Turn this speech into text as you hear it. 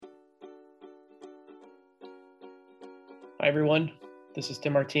Hi, everyone. This is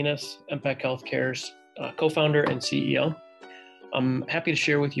Tim Martinez, MPAC Healthcare's co-founder and CEO. I'm happy to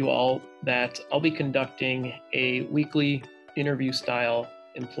share with you all that I'll be conducting a weekly interview-style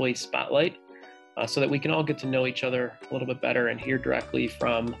employee spotlight so that we can all get to know each other a little bit better and hear directly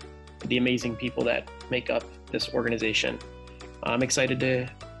from the amazing people that make up this organization. I'm excited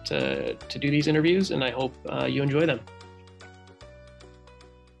to do these interviews, and I hope you enjoy them.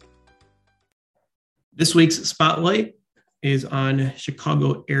 This week's spotlight is on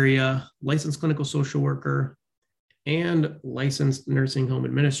Chicago area licensed clinical social worker and licensed nursing home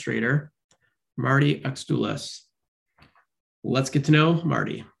administrator, Marty Aukstuolis. Let's get to know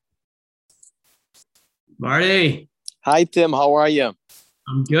Marty. Marty. Hi, Tim. How are you?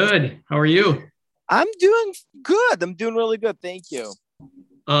 I'm good. How are you? I'm doing good. I'm doing really good. Thank you.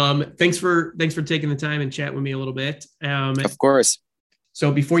 Thanks for taking the time and chat with me a little bit. Of course.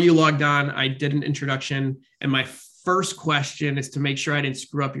 So before you logged on, I did an introduction, and my first question is to make sure I didn't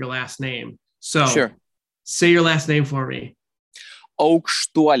screw up your last name. So sure. Say your last name for me.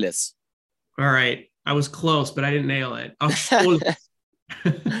 Aukstuolis. All right. I was close, but I didn't nail it. Aukstuolis.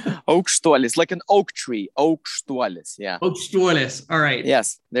 Aukstuolis, like an oak tree. Aukstuolis. Yeah. Aukstuolis. All right.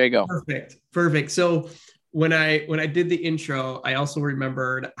 Yes. There you go. Perfect. So when I did the intro, I also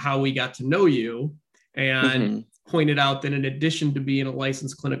remembered how we got to know you and pointed out that in addition to being a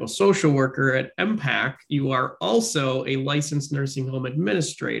licensed clinical social worker at MPAC, you are also a licensed nursing home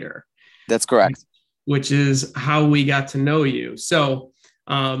administrator. That's correct. Which is how we got to know you. So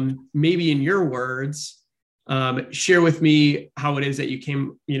maybe in your words, share with me how it is that you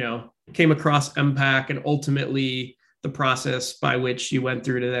came across MPAC and ultimately the process by which you went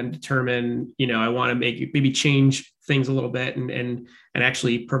through to then determine, I want to maybe change things a little bit and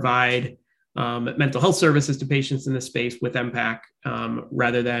actually provide mental health services to patients in this space with MPAC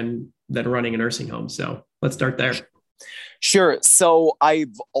rather than running a nursing home. So let's start there. Sure. So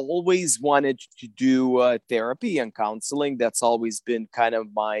I've always wanted to do therapy and counseling. That's always been kind of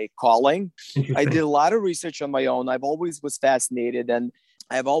my calling. I did a lot of research on my own. I've always was fascinated, and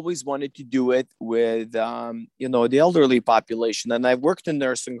I've always wanted to do it with, the elderly population. And I've worked in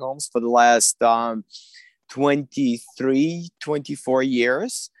nursing homes for the last 24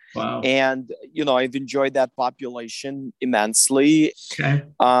 years. Wow. And, I've enjoyed that population immensely. Okay.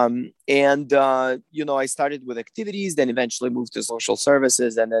 I started with activities, then eventually moved to social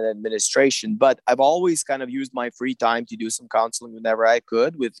services and then administration. But I've always kind of used my free time to do some counseling whenever I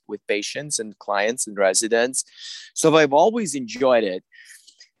could with patients and clients and residents. So I've always enjoyed it.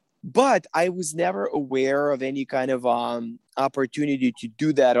 But I was never aware of any kind of opportunity to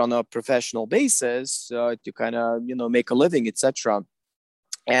do that on a professional basis, to kind of, make a living, etc.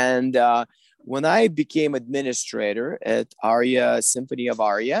 And when I became administrator at Aria Symphony of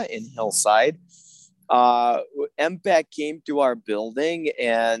Aria in Hillside, MPAC came to our building,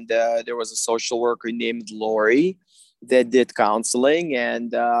 and there was a social worker named Lori that did counseling.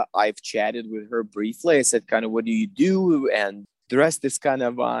 And I've chatted with her briefly. I said, kind of, what do you do? And the rest is kind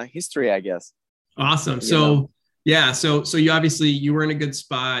of history, I guess. Awesome. So you obviously you were in a good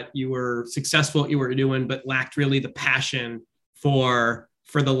spot. You were successful at what you were doing, but lacked really the passion for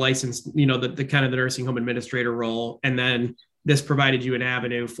the license, the kind of the nursing home administrator role. And then this provided you an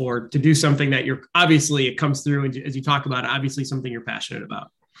avenue to do something that it comes through. And as you talk about, obviously something you're passionate about.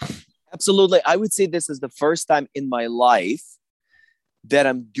 Absolutely. I would say this is the first time in my life that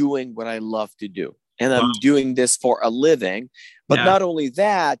I'm doing what I love to do. And I'm doing this for a living. But not only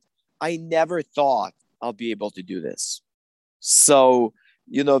that, I never thought I'll be able to do this. So,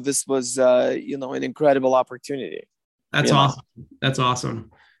 this was, an incredible opportunity. That's awesome. That's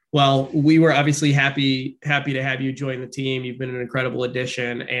awesome. Well, we were obviously happy to have you join the team. You've been an incredible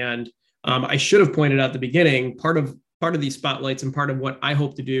addition. And I should have pointed out at the beginning, part of these spotlights and part of what I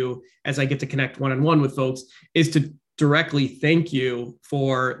hope to do as I get to connect one-on-one with folks is to directly thank you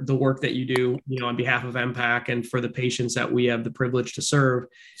for the work that you do, on behalf of MPAC and for the patients that we have the privilege to serve,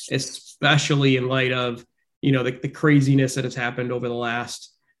 especially in light of, the craziness that has happened over the last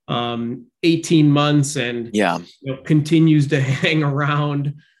 18 months and continues to hang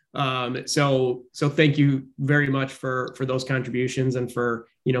around. So thank you very much for those contributions and for,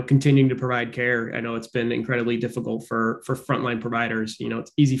 continuing to provide care. I know it's been incredibly difficult for frontline providers.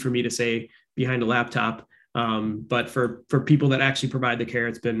 It's easy for me to say behind a laptop, but for people that actually provide the care,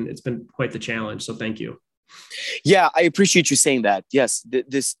 it's been quite the challenge. So thank you. Yeah, I appreciate you saying that. Yes,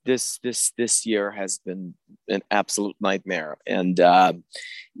 this year has been an absolute nightmare. And I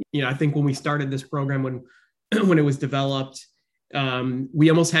think when we started this program, when it was developed, we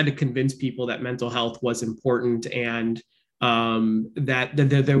almost had to convince people that mental health was important and that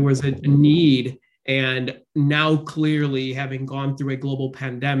there was a need And now, clearly, having gone through a global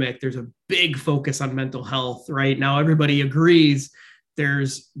pandemic, there's a big focus on mental health. Right now, everybody agrees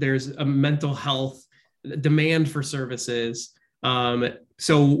there's a mental health demand for services.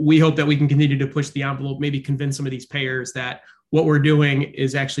 So we hope that we can continue to push the envelope, maybe convince some of these payers that what we're doing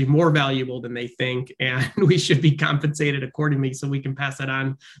is actually more valuable than they think, and we should be compensated accordingly so we can pass that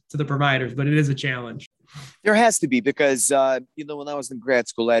on to the providers. But it is a challenge. There has to be, because, when I was in grad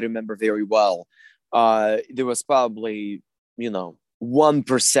school, I remember very well, there was probably,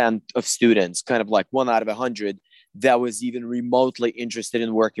 1% of students, kind of like 1 out of 100, that was even remotely interested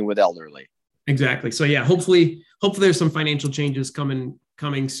in working with elderly. Exactly. So yeah, hopefully there's some financial changes coming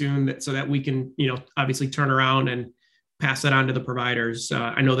soon so that we can, obviously turn around and pass that on to the providers.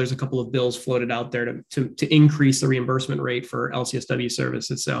 I know there's a couple of bills floated out there to increase the reimbursement rate for LCSW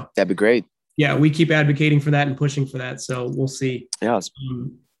services. So that'd be great. Yeah, we keep advocating for that and pushing for that. So we'll see. Yes.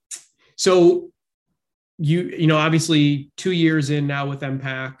 So obviously 2 years in now with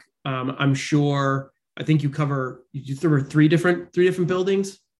MPAC, I think you cover three different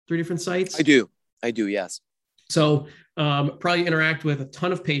buildings, 3 different sites. I do. Yes. So probably interact with a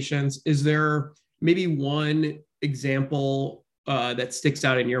ton of patients. Is there maybe one example that sticks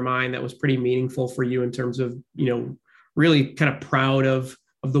out in your mind that was pretty meaningful for you in terms of, really kind of proud of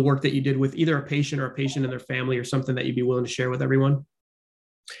the work that you did with either a patient and their family, or something that you'd be willing to share with everyone?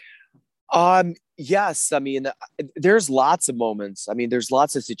 Yes. I mean, there's lots of moments. I mean, there's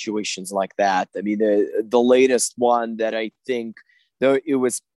lots of situations like that. I mean, the latest one that I think, though, it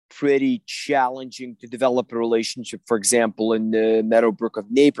was pretty challenging to develop a relationship, for example, in the Meadowbrook of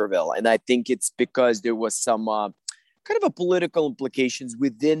Naperville. And I think it's because there was some kind of a political implications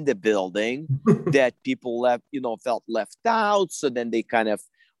within the building that people felt left out. So then they kind of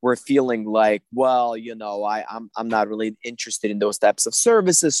were feeling like, well, I'm not really interested in those types of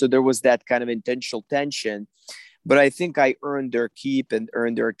services. So there was that kind of intentional tension. But I think I earned their keep and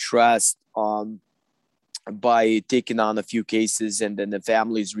earned their trust by taking on a few cases, and then the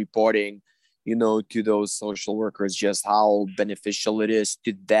families reporting, to those social workers just how beneficial it is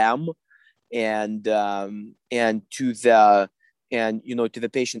to them and to the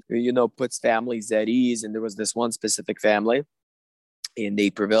patient, puts families at ease. And there was this one specific family in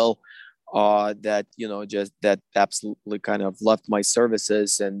Naperville that absolutely kind of loved my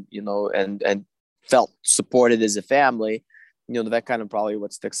services and felt supported as a family. That kind of probably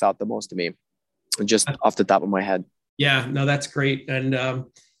what sticks out the most to me, just off the top of my head. Yeah, no, that's great. And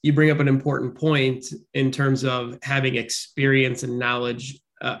you bring up an important point in terms of having experience and knowledge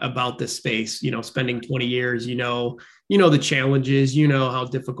about this space, spending 20 years, the challenges, how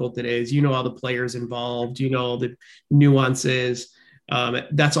difficult it is, all the players involved, the nuances.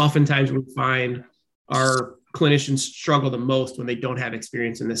 That's oftentimes we find our clinicians struggle the most when they don't have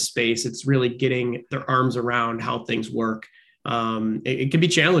experience in this space. It's really getting their arms around how things work. It can be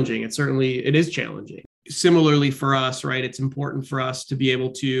challenging. It is challenging. Similarly for us, right? It's important for us to be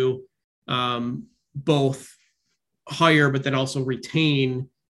able to both hire, but then also retain,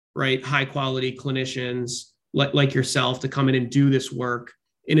 right, high quality clinicians like yourself to come in and do this work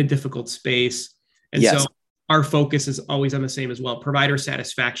in a difficult space. And yes. So our focus is always on the same as well, provider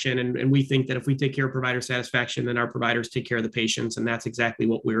satisfaction. And we think that if we take care of provider satisfaction, then our providers take care of the patients. And that's exactly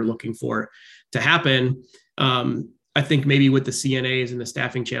what we're looking for to happen. I think maybe with the CNAs and the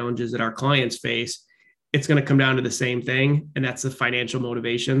staffing challenges that our clients face, it's going to come down to the same thing. And that's the financial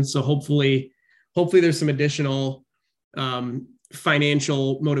motivation. So hopefully there's some additional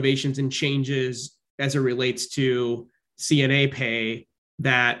financial motivations and changes as it relates to CNA pay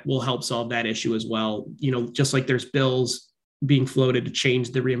that will help solve that issue as well. Just like there's bills being floated to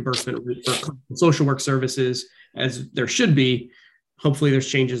change the reimbursement for social work services, as there should be. Hopefully there's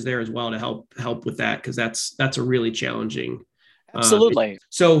changes there as well to help with that, because that's a really challenging. Absolutely.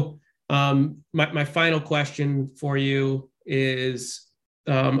 So my final question for you is,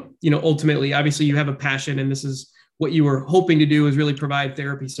 ultimately, obviously you have a passion, and this is what you were hoping to do, is really provide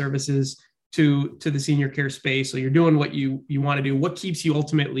therapy services to the senior care space. So you're doing what you want to do. What keeps you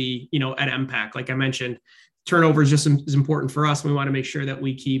ultimately, at MPAC? Like I mentioned, turnover is just as important for us. We want to make sure that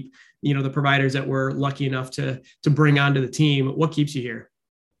we keep, the providers that we're lucky enough to bring onto the team. What keeps you here?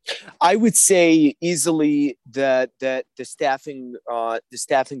 I would say easily that the staffing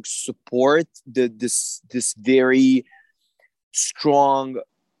support, this very strong,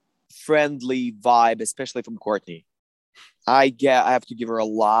 friendly vibe, especially from Courtney. I have to give her a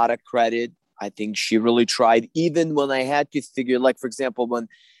lot of credit. I think she really tried, even when I had to figure, like, for example, when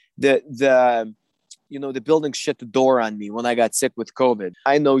the building shut the door on me when I got sick with COVID.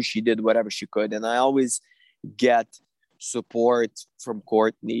 I know she did whatever she could. And I always get support from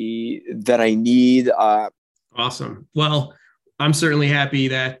Courtney that I need. Awesome. Well, I'm certainly happy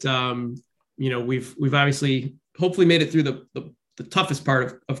that, we've obviously hopefully made it through the toughest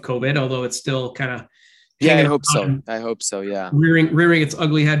part of COVID, although it's still kind of I hope so. I hope so. Yeah. Rearing its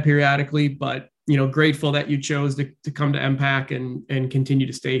ugly head periodically, but, grateful that you chose to come to MPAC and continue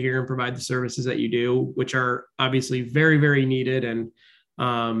to stay here and provide the services that you do, which are obviously very, very needed. And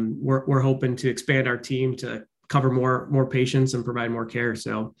we're hoping to expand our team to cover more patients and provide more care.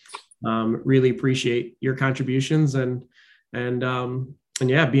 So really appreciate your contributions and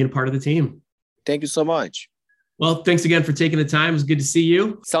yeah, being part of the team. Thank you so much. Well, thanks again for taking the time. It was good to see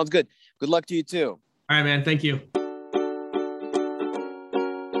you. Sounds good. Good luck to you too. All right, man. Thank you.